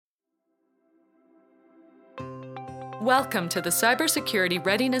Welcome to the Cybersecurity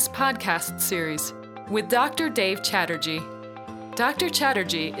Readiness Podcast Series with Dr. Dave Chatterjee. Dr.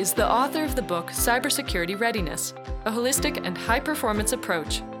 Chatterjee is the author of the book Cybersecurity Readiness, a holistic and high-performance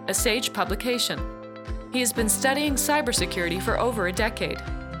approach, a SAGE publication. He has been studying cybersecurity for over a decade,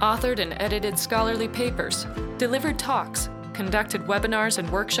 authored and edited scholarly papers, delivered talks, conducted webinars and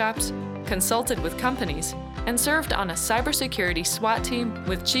workshops, consulted with companies, and served on a cybersecurity SWAT team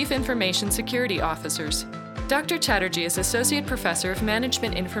with Chief Information Security Officers. Dr. Chatterjee is Associate Professor of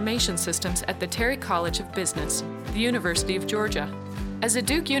Management Information Systems at the Terry College of Business, the University of Georgia. As a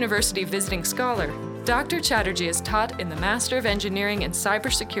Duke University visiting scholar, Dr. Chatterjee is taught in the Master of Engineering in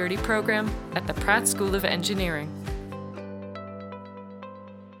Cybersecurity program at the Pratt School of Engineering.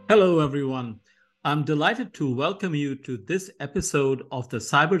 Hello, everyone. I'm delighted to welcome you to this episode of the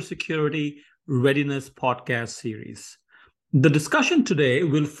Cybersecurity Readiness Podcast Series. The discussion today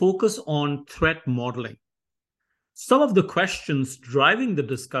will focus on threat modeling. Some of the questions driving the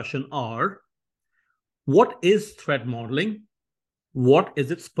discussion are: what is threat modeling? What is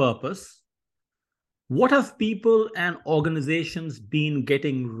its purpose? What have people and organizations been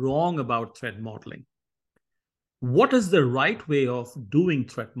getting wrong about threat modeling? What is the right way of doing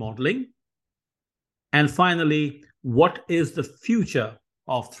threat modeling? And finally, what is the future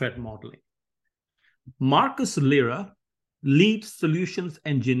of threat modeling? Marcus Lira, lead solutions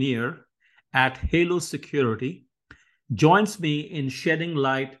engineer at Halo Security, joins me in shedding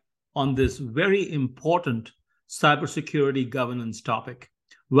light on this very important cybersecurity governance topic.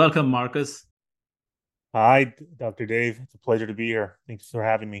 Welcome, Marcus. Hi, Dr. Dave. It's a pleasure to be here. Thanks for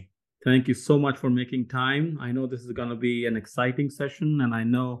having me. Thank you so much for making time. I know this is going to be an exciting session, and I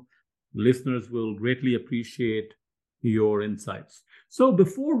know listeners will greatly appreciate your insights. So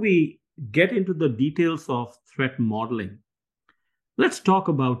before we get into the details of threat modeling, let's talk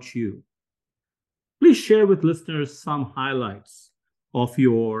about you. Please share with listeners some highlights of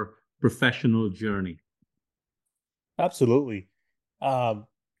your professional journey. Absolutely.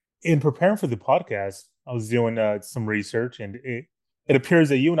 In preparing for the podcast, I was doing some research, and it appears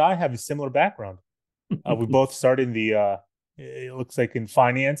that you and I have a similar background. We both started in it looks like in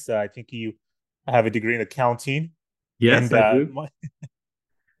finance. I think you have a degree in accounting. Yes, I do.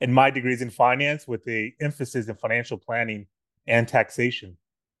 And my degree is in finance with the emphasis in financial planning and taxation.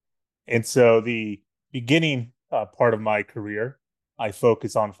 And so the beginning part of my career, I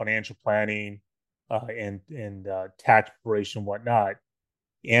focus on financial planning and tax preparation and whatnot.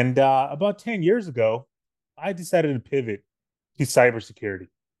 And about 10 years ago, I decided to pivot to cybersecurity.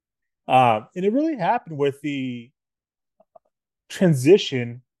 And it really happened with the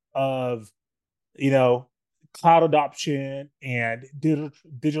transition of, cloud adoption and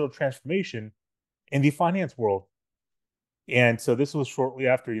digital transformation in the finance world. And so this was shortly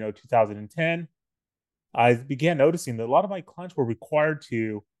after, 2010. I began noticing that a lot of my clients were required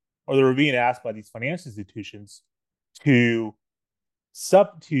to, or they were being asked by these financial institutions to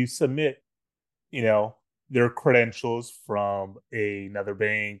submit, their credentials from another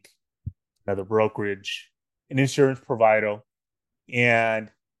bank, another brokerage, an insurance provider, and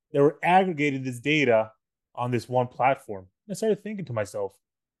they were aggregating this data on this one platform. I started thinking to myself,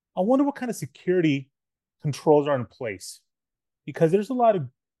 I wonder what kind of security controls are in place, because there's a lot of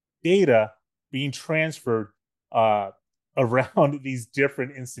data being transferred around these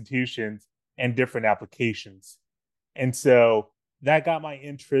different institutions and different applications. And so that got my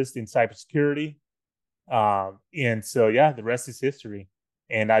interest in cybersecurity. And so, the rest is history.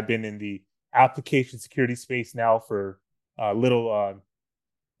 And I've been in the application security space now for about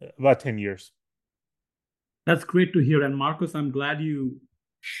 10 years. That's great to hear. And Marcus, I'm glad you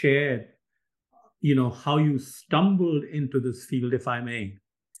shared, how you stumbled into this field, if I may.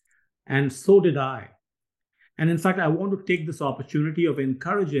 And so did I. And in fact, I want to take this opportunity of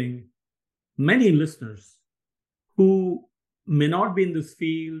encouraging many listeners who may not be in this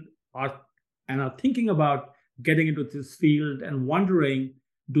field and are thinking about getting into this field and wondering,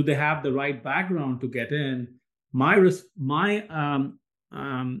 do they have the right background to get in? My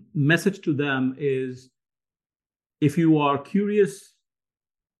message to them is, if you are curious,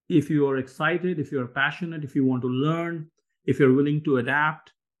 if you are excited, if you're passionate, if you want to learn, if you're willing to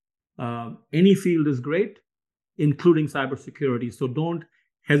adapt, any field is great, including cybersecurity. So don't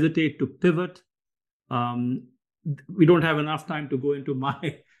hesitate to pivot. We don't have enough time to go into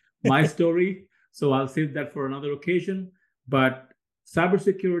my story, so I'll save that for another occasion. But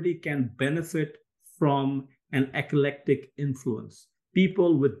cybersecurity can benefit from an eclectic influence.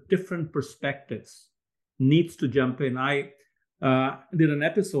 People with different perspectives needs to jump in. I did an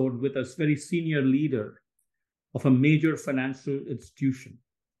episode with a very senior leader of a major financial institution.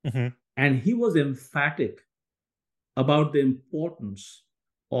 Mm-hmm. And he was emphatic about the importance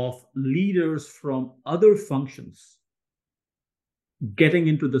of leaders from other functions getting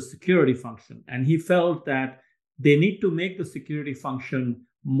into the security function. And he felt that they need to make the security function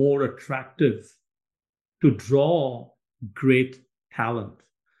more attractive to draw great talent.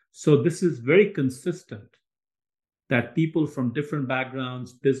 So this is very consistent that people from different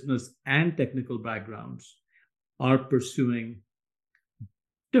backgrounds, business and technical backgrounds, are pursuing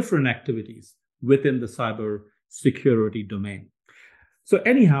different activities within the cyber security domain. So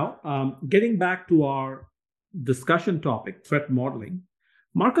anyhow, getting back to our discussion topic, threat modeling,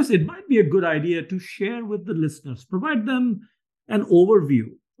 Marcus, it might be a good idea to share with the listeners, provide them an overview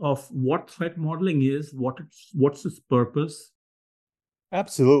of what threat modeling is, what's its purpose.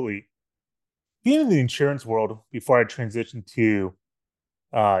 Absolutely. Being in the insurance world before I transitioned to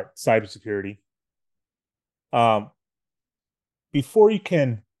cybersecurity, before you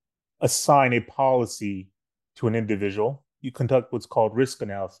can assign a policy to an individual, you conduct what's called risk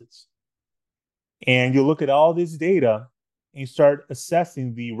analysis. And you look at all this data and you start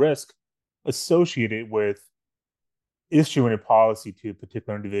assessing the risk associated with issuing a policy to a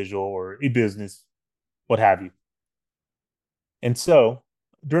particular individual or a business, what have you. And so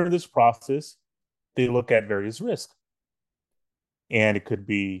during this process, they look at various risks. And it could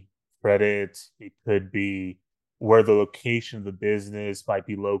be credit, it could be where the location of the business might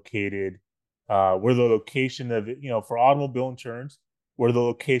be located, where the location of, for automobile insurance, where the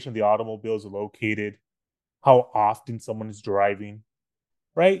location of the automobiles are located, how often someone is driving,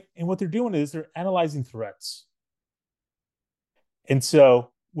 right? And what they're doing is they're analyzing threats. And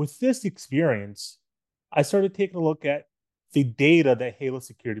so with this experience, I started taking a look at the data that Halo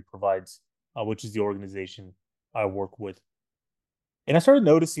Security provides, which is the organization I work with. And I started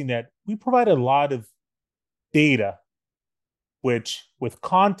noticing that we provide a lot of data, which with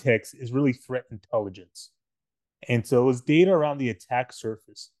context is really threat intelligence. And so it was data around the attack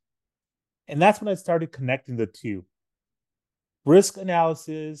surface. And that's when I started connecting the two. Risk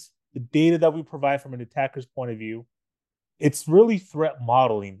analysis, the data that we provide from an attacker's point of view, it's really threat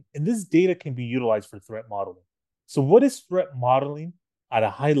modeling. And this data can be utilized for threat modeling. So what is threat modeling at a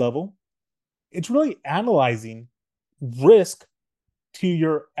high level? It's really analyzing risk to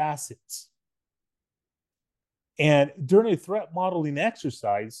your assets. And during a threat modeling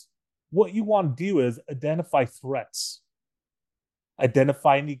exercise, what you want to do is identify threats,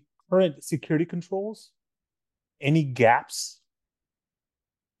 identify any current security controls, any gaps,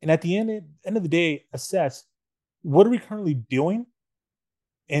 and at the end of the day, assess what are we currently doing,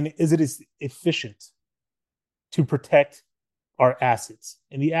 and is it as efficient to protect our assets?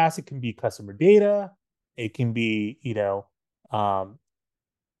 And the asset can be customer data, it can be other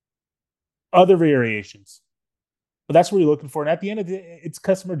variations, but that's what you're looking for. And at the end of the day, it's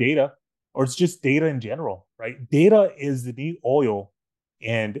customer data, or it's just data in general, right? Data is the new oil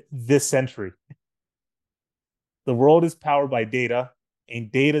in this century. The world is powered by data,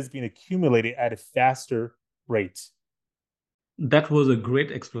 and data is being accumulated at a faster rate. That was a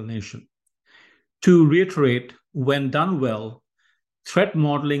great explanation. To reiterate, when done well, threat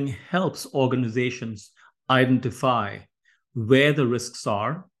modeling helps organizations identify where the risks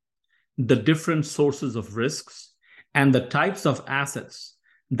are, the different sources of risks, and the types of assets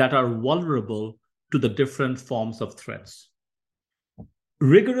that are vulnerable to the different forms of threats.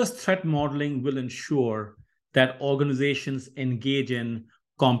 Rigorous threat modeling will ensure that organizations engage in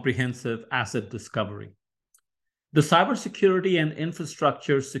comprehensive asset discovery. The Cybersecurity and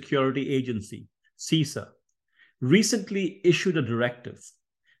Infrastructure Security Agency, CISA, recently issued a directive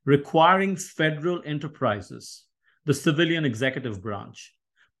requiring federal enterprises, the civilian executive branch,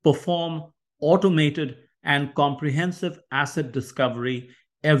 perform automated and comprehensive asset discovery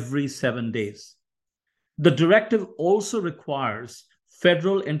every 7 days. The directive also requires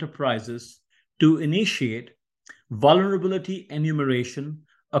federal enterprises to initiate vulnerability enumeration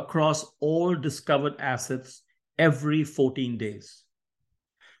across all discovered assets every 14 days.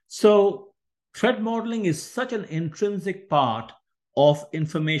 So, threat modeling is such an intrinsic part of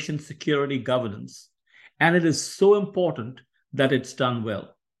information security governance, and it is so important that it's done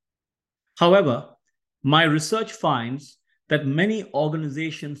well. However, my research finds that many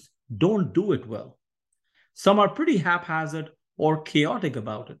organizations don't do it well. Some are pretty haphazard or chaotic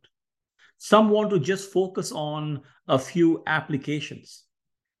about it. Some want to just focus on a few applications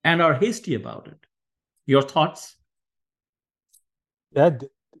and are hasty about it. Your thoughts? Yeah,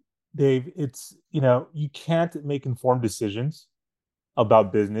 Dave, it's, you can't make informed decisions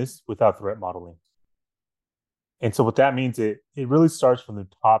about business without threat modeling. And so what that means, it really starts from the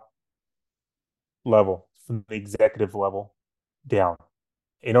top level, from the executive level down.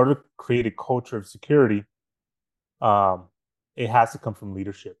 In order to create a culture of security, It has to come from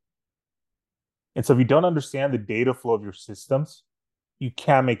leadership. And so if you don't understand the data flow of your systems, you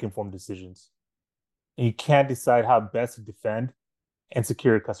can't make informed decisions. And you can't decide how best to defend and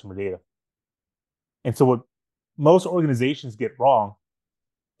secure your customer data. And so what most organizations get wrong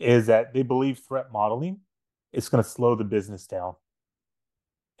is that they believe threat modeling is going to slow the business down.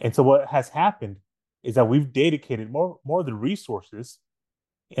 And so what has happened is that we've dedicated more of the resources,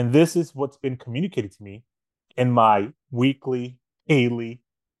 and this is what's been communicated to me in my weekly, daily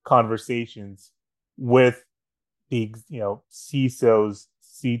conversations with the CISOs,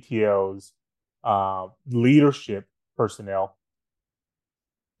 CTOs, leadership personnel,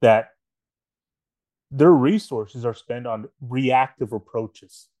 that their resources are spent on reactive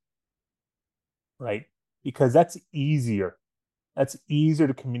approaches, right? Because that's easier. That's easier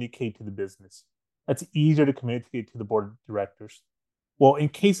to communicate to the business. That's easier to communicate to the board of directors. Well, in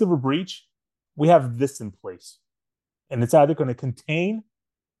case of a breach, we have this in place. And it's either going to contain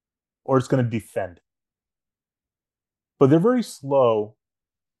or it's going to defend. But they're very slow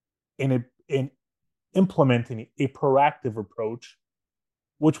in implementing a proactive approach,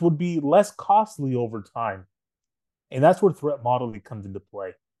 which would be less costly over time. And that's where threat modeling comes into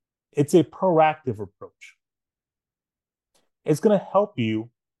play. It's a proactive approach. It's going to help you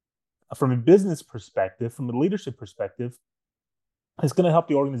from a business perspective, from a leadership perspective. It's going to help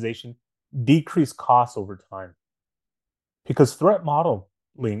the organization decrease costs over time. Because threat modeling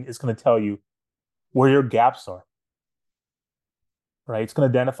is going to tell you where your gaps are, right? It's going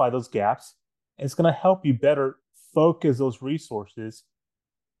to identify those gaps, and it's going to help you better focus those resources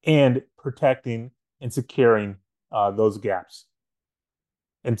and protecting and securing those gaps.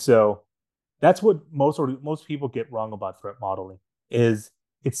 And so that's what most people get wrong about threat modeling is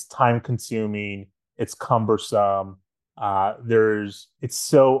it's time consuming, it's cumbersome.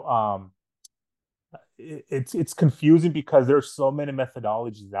 It's confusing because there's so many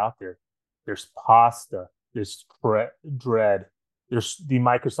methodologies out there. There's PASTA, there's DREAD, there's the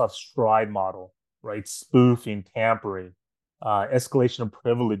Microsoft Stride model, right? Spoofing, tampering, escalation of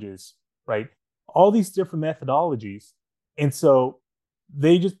privileges, right? All these different methodologies. And so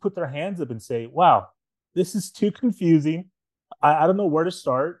they just put their hands up and say, wow, this is too confusing. I don't know where to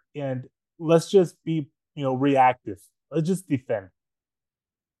start. And let's just be, reactive. Let's just defend.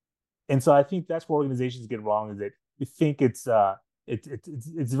 And so I think that's where organizations get wrong, is that they think it's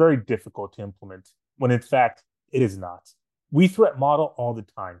very difficult to implement, when in fact it is not. We threat model all the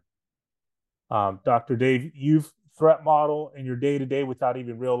time. Dr. Dave, you've threat model in your day-to-day without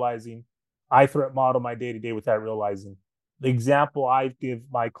even realizing. I threat model my day-to-day without realizing. The example I give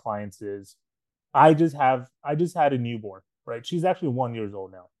my clients is I just had a newborn, right? She's actually 1 year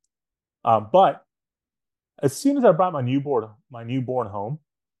old now. But as soon as I brought my newborn home,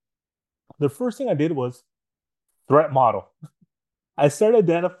 the first thing I did was threat model. I started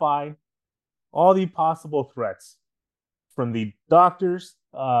identifying all the possible threats from the doctors,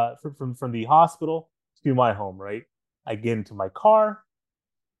 from the hospital to my home, right? I get into my car.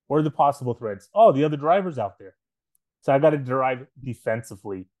 What are the possible threats? Oh, the other driver's out there. So I got to drive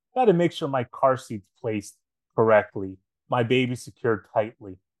defensively. Got to make sure my car seat's placed correctly, my baby secured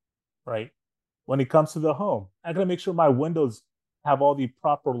tightly, right? When it comes to the home, I got to make sure my windows have all the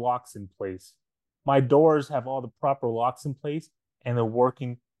proper locks in place. My doors have all the proper locks in place, and they're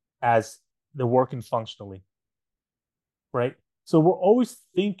working functionally, right? So we're always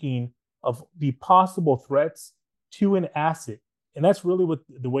thinking of the possible threats to an asset. And that's really what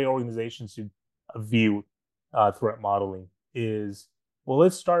the way organizations should view threat modeling is. Well,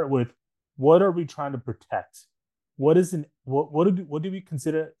 let's start with, what are we trying to protect? What do we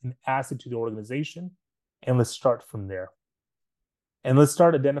consider an asset to the organization? And let's start from there. And let's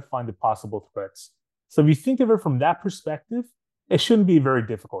start identifying the possible threats. So if you think of it from that perspective, it shouldn't be a very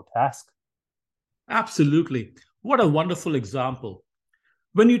difficult task. Absolutely. What a wonderful example.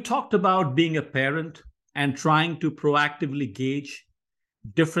 When you talked about being a parent and trying to proactively gauge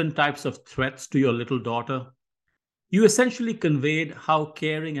different types of threats to your little daughter, you essentially conveyed how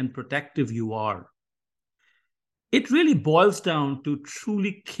caring and protective you are. It really boils down to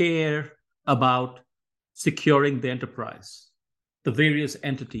truly care about securing the enterprise, the various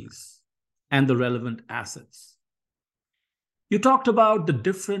entities, and the relevant assets. You talked about the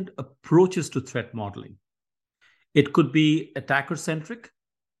different approaches to threat modeling. It could be attacker-centric,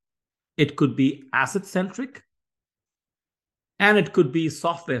 it could be asset-centric, and it could be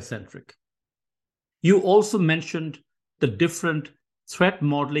software-centric. You also mentioned the different threat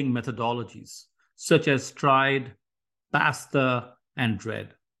modeling methodologies, such as Stride, PASTA, and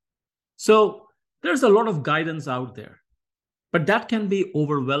DREAD. So there's a lot of guidance out there, but that can be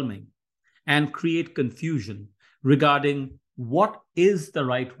overwhelming and create confusion regarding what is the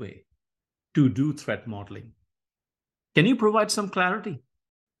right way to do threat modeling. Can you provide some clarity?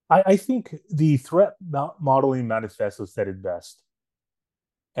 I think the threat modeling manifesto said it best.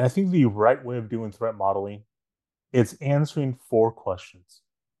 And I think the right way of doing threat modeling is answering 4 questions.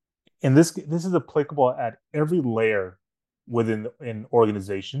 And this is applicable at every layer within an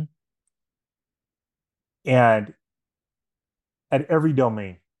organization and at every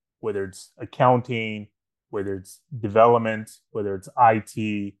domain, whether it's accounting, whether it's development, whether it's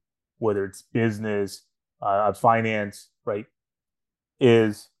IT, whether it's business, finance, right?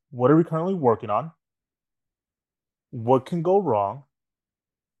 Is what are we currently working on? What can go wrong?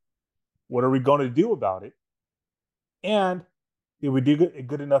 What are we going to do about it? And did we do a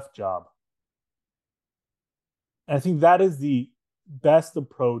good enough job? And I think that is the best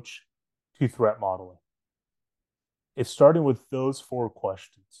approach to threat modeling. It's starting with those 4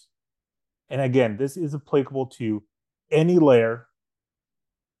 questions. And again, this is applicable to any layer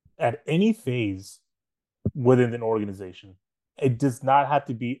at any phase within an organization. It does not have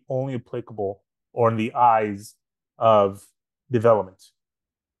to be only applicable or in the eyes of development.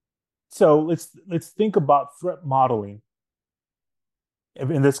 So let's think about threat modeling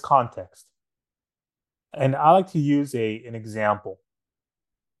in this context. And I like to use an example.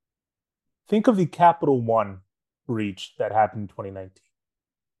 Think of the Capital One breach that happened in 2019.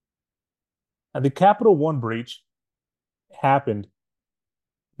 Now, the Capital One breach happened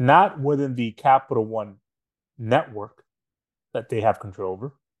not within the Capital One network that they have control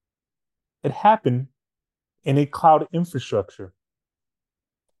over. It happened in a cloud infrastructure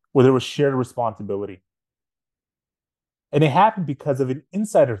where there was shared responsibility. And it happened because of an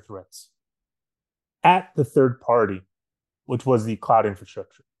insider threats at the third party, which was the cloud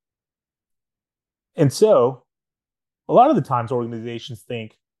infrastructure. And so a lot of the times organizations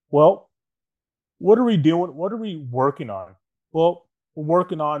think, well, what are we doing? What are we working on? Well, we're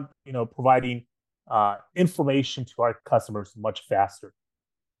working on, providing information to our customers much faster.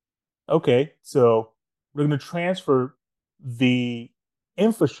 Okay, so we're going to transfer the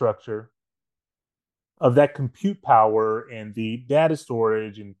infrastructure of that compute power and the data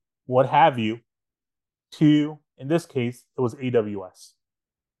storage and what have you to, in this case, it was AWS,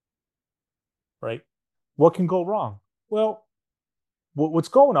 right? What can go wrong? Well, what's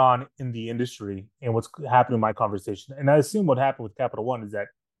going on in the industry and what's happening in my conversation, and I assume what happened with Capital One is that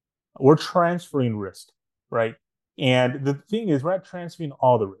we're transferring risk, right? And the thing is, we're not transferring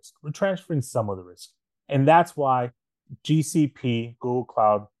all the risk. We're transferring some of the risk. And that's why GCP, Google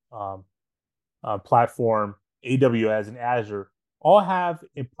Cloud Platform, AWS, and Azure all have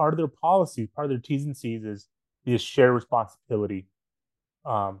a part of their policy, part of their T's and C's is the shared responsibility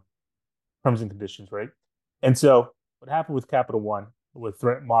terms and conditions, right? And so what happened with Capital One, with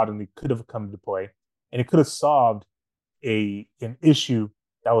threat modeling, could have come into play, and it could have solved an issue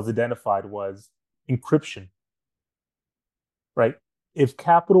that was identified was encryption, right? If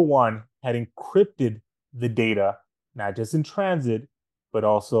Capital One had encrypted the data, not just in transit, but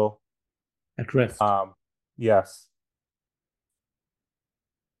also at rest. Yes.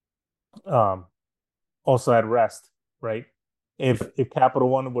 Also at rest, right? If Capital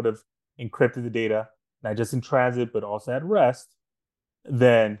One would have encrypted the data, not just in transit, but also at rest,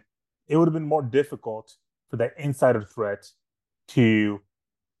 then it would have been more difficult for that insider threat to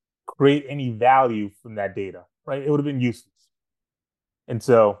create any value from that data, right? It would have been useless. And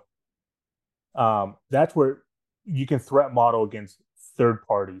so that's where you can threat model against third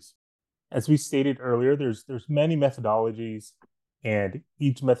parties. As we stated earlier, there's many methodologies, and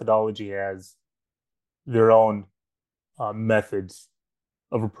each methodology has their own methods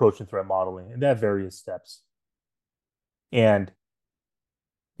of approaching threat modeling, and they have various steps. And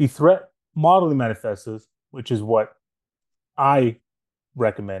the threat modeling manifestos, which is what I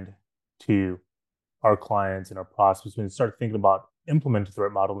recommend to our clients and our prospects when they start thinking about implementing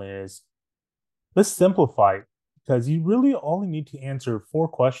threat modeling, is let's simplify it, because you really only need to answer 4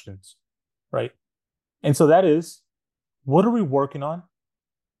 questions, right? And so that is, what are we working on?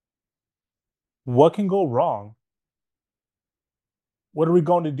 What can go wrong? What are we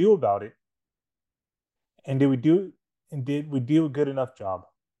going to do about it? And did we do a good enough job?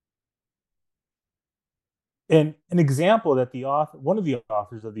 And an example that one of the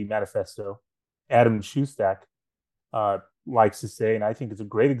authors of the manifesto, Adam Shustak, likes to say, and I think it's a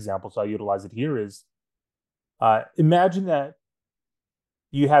great example, so I utilize it here, is imagine that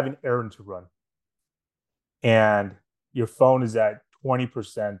you have an errand to run and your phone is at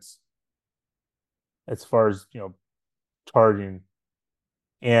 20% as far as charging,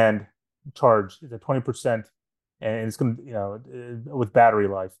 and charge is at 20%, and it's going to with battery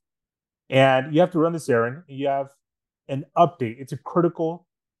life, And you have to run this errand. You have an update. It's a critical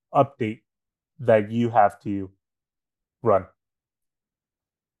update that you have to run.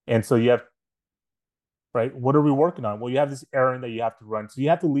 And so you have, right? What are we working on? Well, you have this errand that you have to run. So you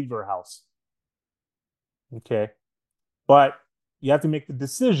have to leave your house. Okay. But you have to make the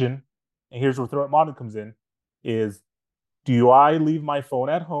decision. And here's where threat modeling comes in is, do I leave my phone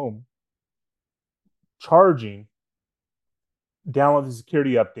at home charging, download the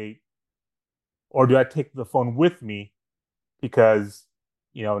security update, or do I take the phone with me because,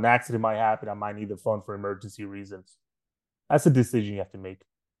 an accident might happen. I might need the phone for emergency reasons. That's a decision you have to make,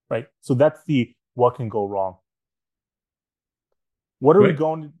 right? So that's the what can go wrong. What are we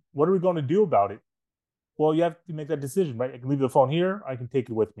going to do about it? Well, you have to make that decision, right? I can leave the phone here, I can take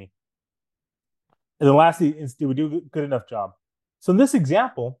it with me. And then lastly, is do we do a good enough job? So in this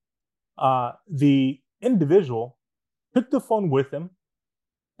example, the individual took the phone with him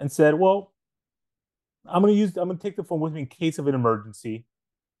and said, well, I'm going to take the phone with me in case of an emergency.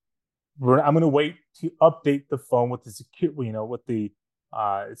 I'm going to wait to update the phone with the security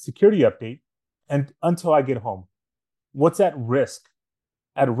update and until I get home. What's at risk?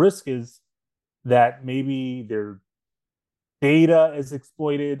 At risk is that maybe their data is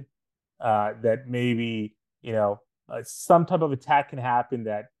exploited, that maybe, some type of attack can happen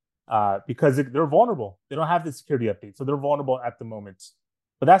that because they're vulnerable. They don't have the security update, so they're vulnerable at the moment.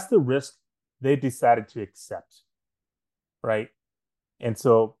 But that's the risk they decided to accept, right? And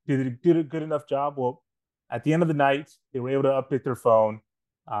so did it do a good enough job? Well, at the end of the night, they were able to update their phone.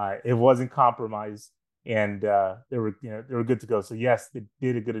 It wasn't compromised, and they were good to go. So yes, they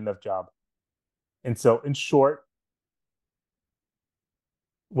did a good enough job. And so, in short,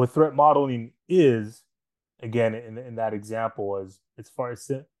 what threat modeling is, again, in that example, as far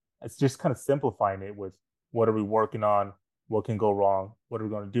as it's just kind of simplifying it with what are we working on, what can go wrong, what are we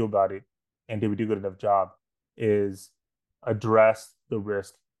going to do about it, and did we do a good enough job, is address the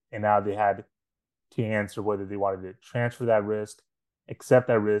risk. And now they had to answer whether they wanted to transfer that risk, accept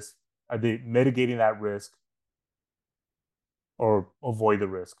that risk, are they mitigating that risk, or avoid the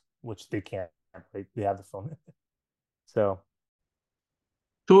risk, which they can't, right? They have the phone. So.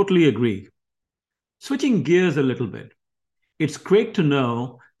 Totally agree. Switching gears a little bit, it's great to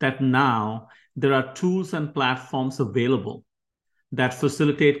know that now there are tools and platforms available that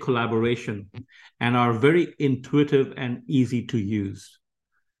facilitate collaboration and are very intuitive and easy to use.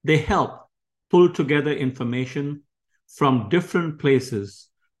 They help pull together information from different places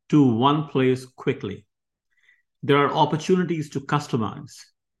to one place quickly. There are opportunities to customize.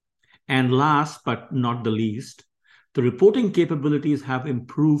 And last but not the least, the reporting capabilities have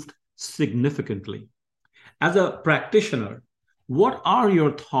improved significantly. As a practitioner, what are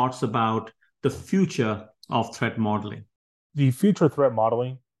your thoughts about the future of threat modeling? The future threat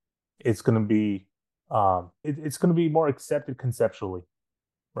modeling is going to be it's going to be more accepted conceptually,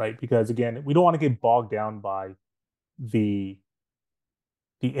 right? Because again, we don't want to get bogged down by the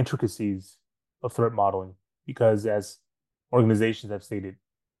intricacies of threat modeling, because as organizations have stated,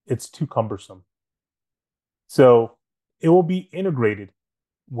 it's too cumbersome. So it will be integrated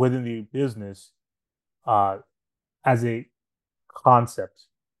within the business as a concept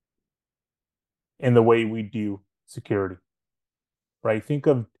in the way we do security, right? Think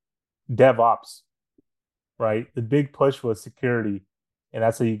of DevOps, right? The big push was security, and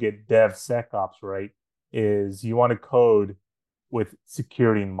that's how you get DevSecOps, right? Is you want to code with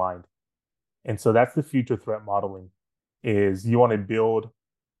security in mind. And so that's the future threat modeling, is you want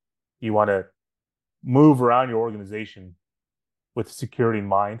to move around your organization with security in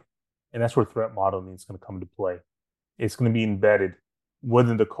mind. And that's where threat modeling is going to come into play. It's going to be embedded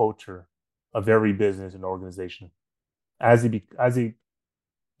within the culture of every business and organization. As they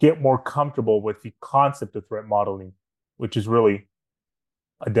get more comfortable with the concept of threat modeling, which is really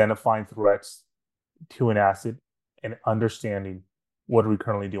identifying threats to an asset and understanding what are we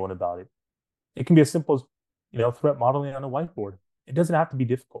currently doing about it. It can be as simple as, threat modeling on a whiteboard. It doesn't have to be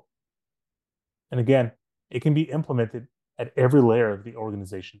difficult. And again, it can be implemented at every layer of the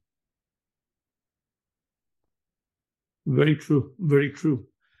organization. Very true. Very true.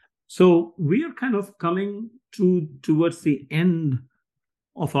 So we are kind of coming towards the end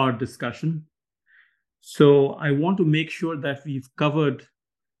of our discussion. So I want to make sure that we've covered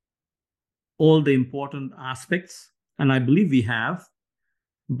all the important aspects, and I believe we have.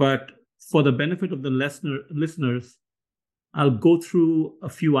 But for the benefit of the listeners, I'll go through a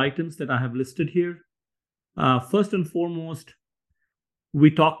few items that I have listed here. First and foremost, we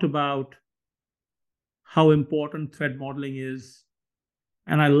talked about how important threat modeling is.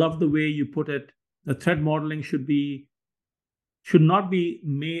 And I love the way you put it. The threat modeling should be should not be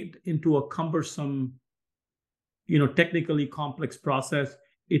made into a cumbersome, technically complex process.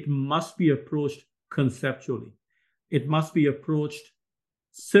 It must be approached conceptually. It must be approached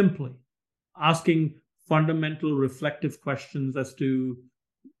simply, asking fundamental reflective questions as to,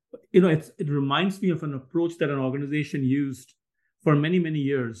 it reminds me of an approach that an organization used for many, many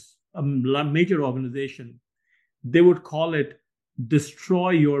years, a major organization. They would call it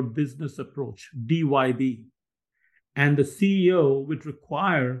destroy your business approach, DYB. And the CEO would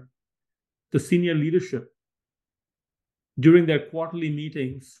require the senior leadership during their quarterly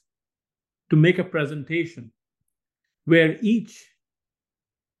meetings to make a presentation where each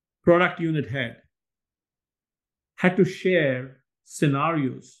product unit head had to share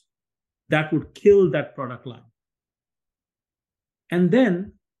scenarios that would kill that product line. And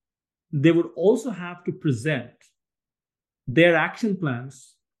then they would also have to present their action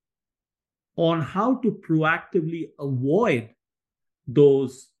plans on how to proactively avoid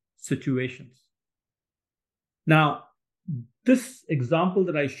those situations. Now, this example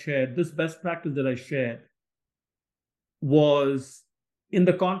that I shared, this best practice that I shared, was in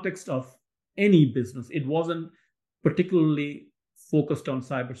the context of any business. It wasn't particularly focused on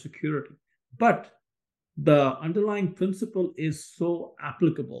cybersecurity, but the underlying principle is so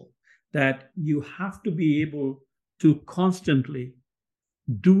applicable that you have to be able to constantly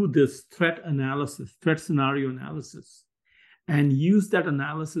do this threat analysis, threat scenario analysis, and use that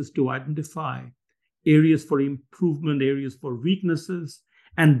analysis to identify areas for improvement, areas for weaknesses,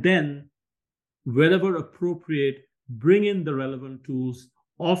 and then, wherever appropriate, bring in the relevant tools.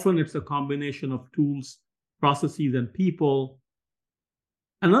 Often it's a combination of tools, processes, and people.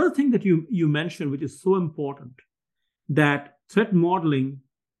 Another thing that you mentioned, which is so important, that threat modeling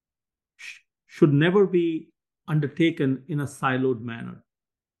should never be undertaken in a siloed manner.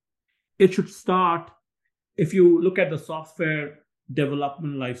 It should start, if you look at the software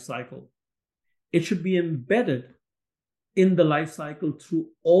development life cycle, it should be embedded in the life cycle through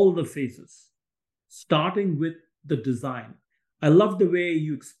all the phases, starting with the design. I love the way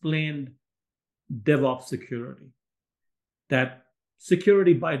you explained DevOps security, that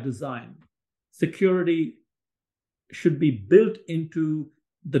security by design, security should be built into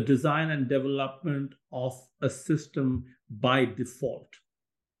the design and development of a system by default.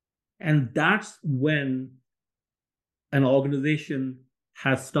 And that's when an organization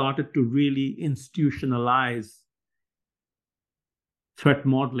has started to really institutionalize threat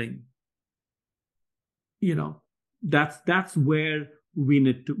modeling. That's where we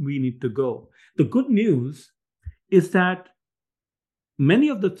need to go. The good news is that many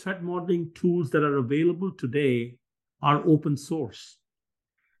of the threat modeling tools that are available today are open source,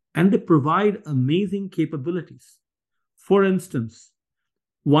 and they provide amazing capabilities. For instance,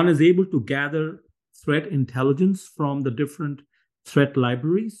 one is able to gather threat intelligence from the different threat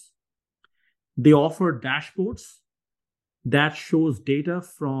libraries. They offer dashboards that shows data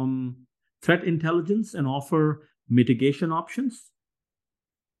from threat intelligence and offer mitigation options.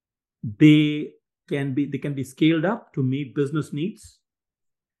 They can be scaled up to meet business needs.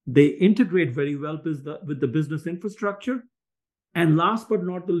 They integrate very well with the business infrastructure. And last but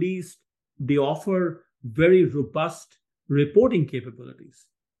not the least, they offer very robust reporting capabilities.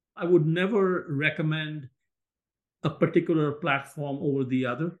 I would never recommend a particular platform over the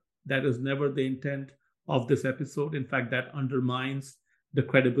other. That is never the intent of this episode. In fact, that undermines the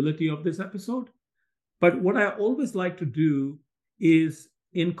credibility of this episode. But what I always like to do is,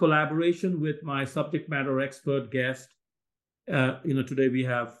 in collaboration with my subject matter expert guest, today we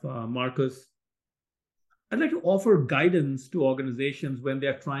have Marcus, I'd like to offer guidance to organizations when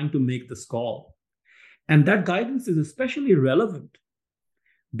they're trying to make this call. And that guidance is especially relevant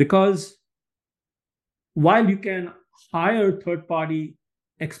because while you can hire third-party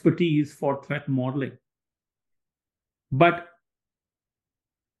expertise for threat modeling, but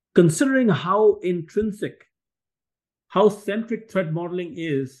considering how intrinsic, how centric threat modeling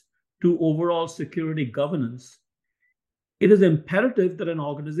is to overall security governance, it is imperative that an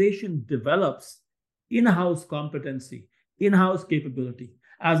organization develops in-house competency, in-house capability,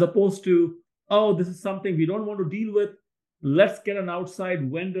 as opposed to, oh, this is something we don't want to deal with, let's get an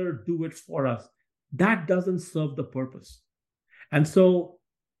outside vendor do it for us. That doesn't serve the purpose. And so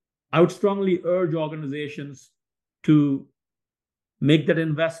I would strongly urge organizations to make that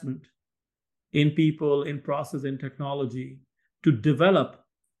investment in people, in process, in technology, to develop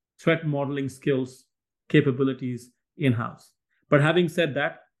threat modeling skills, capabilities in-house. But having said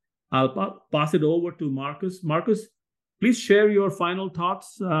that, I'll pass it over to Marcus. Marcus, please share your final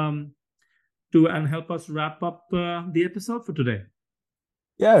thoughts and help us wrap up the episode for today.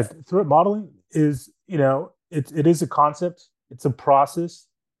 Yeah, threat modeling is, it is a concept It's a process.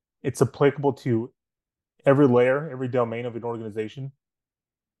 It's applicable to every layer, every domain of an organization.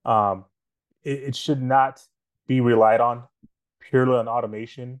 It should not be relied on purely on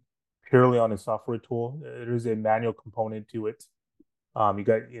automation, purely on a software tool. There is a manual component to it. You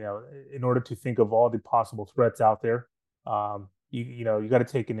got, in order to think of all the possible threats out there, you got to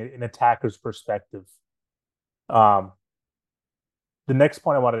take an attacker's perspective. The next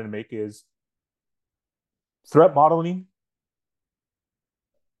point I wanted to make is threat modeling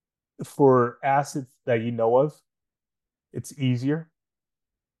for assets that you know of. It's easier.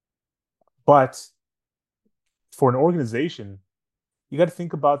 But for an organization, you got to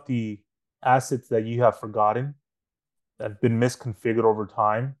think about the assets that you have forgotten, that have been misconfigured over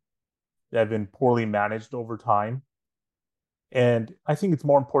time, that have been poorly managed over time. And I think it's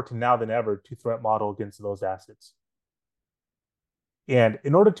more important now than ever to threat model against those assets. And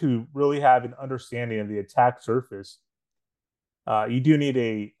in order to really have an understanding of the attack surface, you do need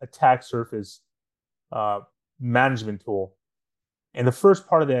a attack surface management tool. And the first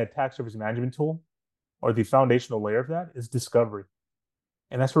part of the attack surface management tool, or the foundational layer of that, is discovery.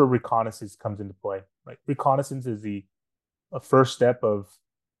 And that's where reconnaissance comes into play. Right? Reconnaissance is the first step of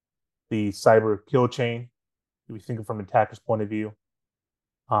the cyber kill chain. If we think of it from an attacker's point of view,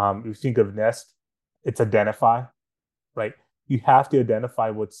 if you think of NEST, it's identify, right? You have to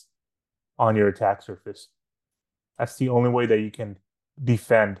identify what's on your attack surface. That's the only way that you can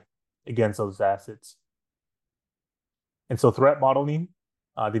defend against those assets. And so threat modeling,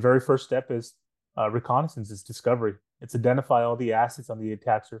 the very first step is reconnaissance, is discovery. It's identify all the assets on the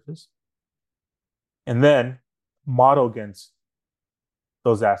attack surface and then model against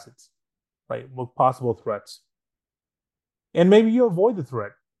those assets, right? With possible threats. And maybe you avoid the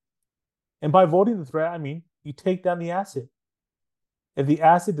threat. And by avoiding the threat, I mean you take down the asset. If the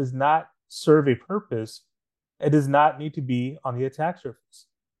asset does not serve a purpose, it does not need to be on the attack surface.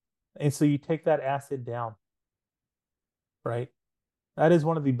 And so you take that asset down, right? That is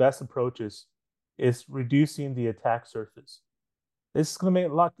one of the best approaches, is reducing the attack surface. This is going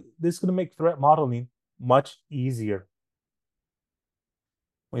to make threat modeling much easier.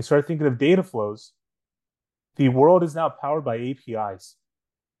 When you start thinking of data flows, the world is now powered by APIs.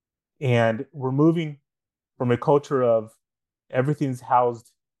 And we're moving from a culture of everything's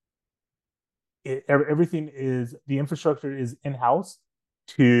housed, the infrastructure is in-house,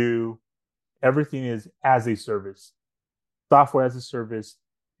 to everything is as a service, software as a service,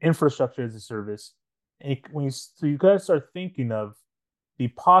 infrastructure as a service. And so you got to start thinking of the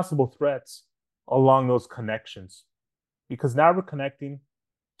possible threats along those connections, because now we're connecting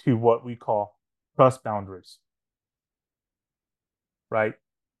to what we call trust boundaries, right?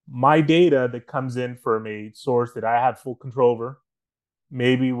 My data that comes in from a source that I have full control over,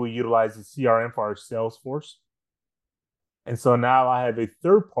 maybe we utilize the CRM for our Salesforce. And so now I have a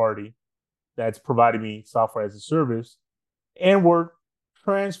third party that's providing me software as a service, and we're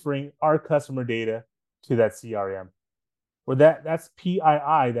transferring our customer data to that CRM. Well, that's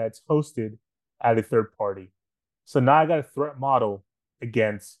PII that's hosted at a third party. So now I got a threat model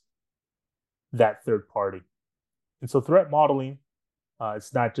against that third party. And so threat modeling,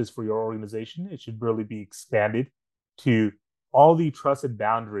 it's not just for your organization. It should really be expanded to all the trusted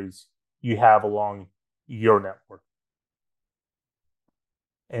boundaries you have along your network.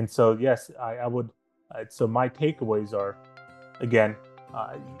 And so, yes, I would. So my takeaways are, again,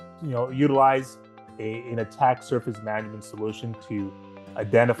 utilize an attack surface management solution to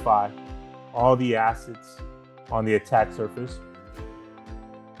identify all the assets on the attack surface.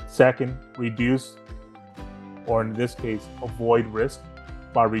 Second, reduce, or in this case, avoid risk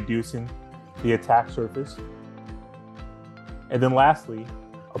by reducing the attack surface. And then lastly,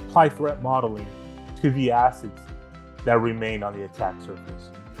 apply threat modeling to the assets that remain on the attack surface.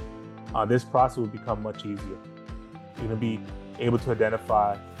 This process will become much easier. You're going to be able to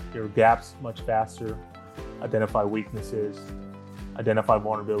identify your gaps much faster, identify weaknesses, identify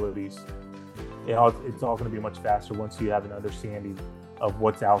vulnerabilities. It's all going to be much faster once you have an understanding of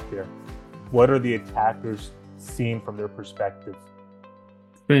what's out there. What are the attackers seeing from their perspective?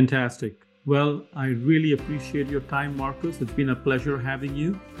 Fantastic. Well, I really appreciate your time, Marcus. It's been a pleasure having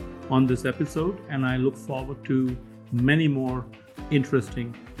you on this episode, and I look forward to many more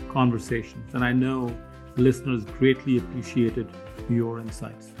interesting conversations. And I know listeners greatly appreciated your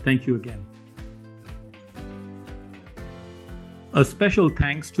insights. Thank you again. A special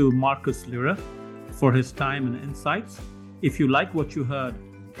thanks to Marcus Lira for his time and insights. If you like what you heard,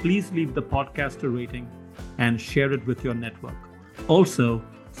 please leave the podcast a rating and share it with your network. Also,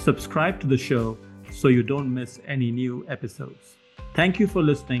 subscribe to the show so you don't miss any new episodes. Thank you for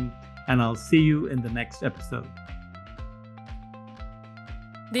listening, and I'll see you in the next episode.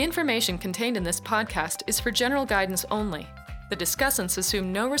 The information contained in this podcast is for general guidance only. The discussants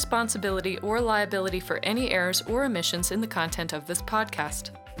assume no responsibility or liability for any errors or omissions in the content of this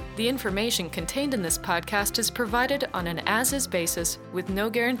podcast. The information contained in this podcast is provided on an as-is basis with no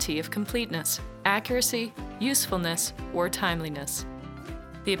guarantee of completeness, accuracy, usefulness, or timeliness.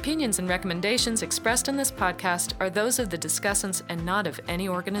 The opinions and recommendations expressed in this podcast are those of the discussants and not of any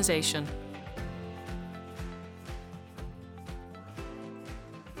organization.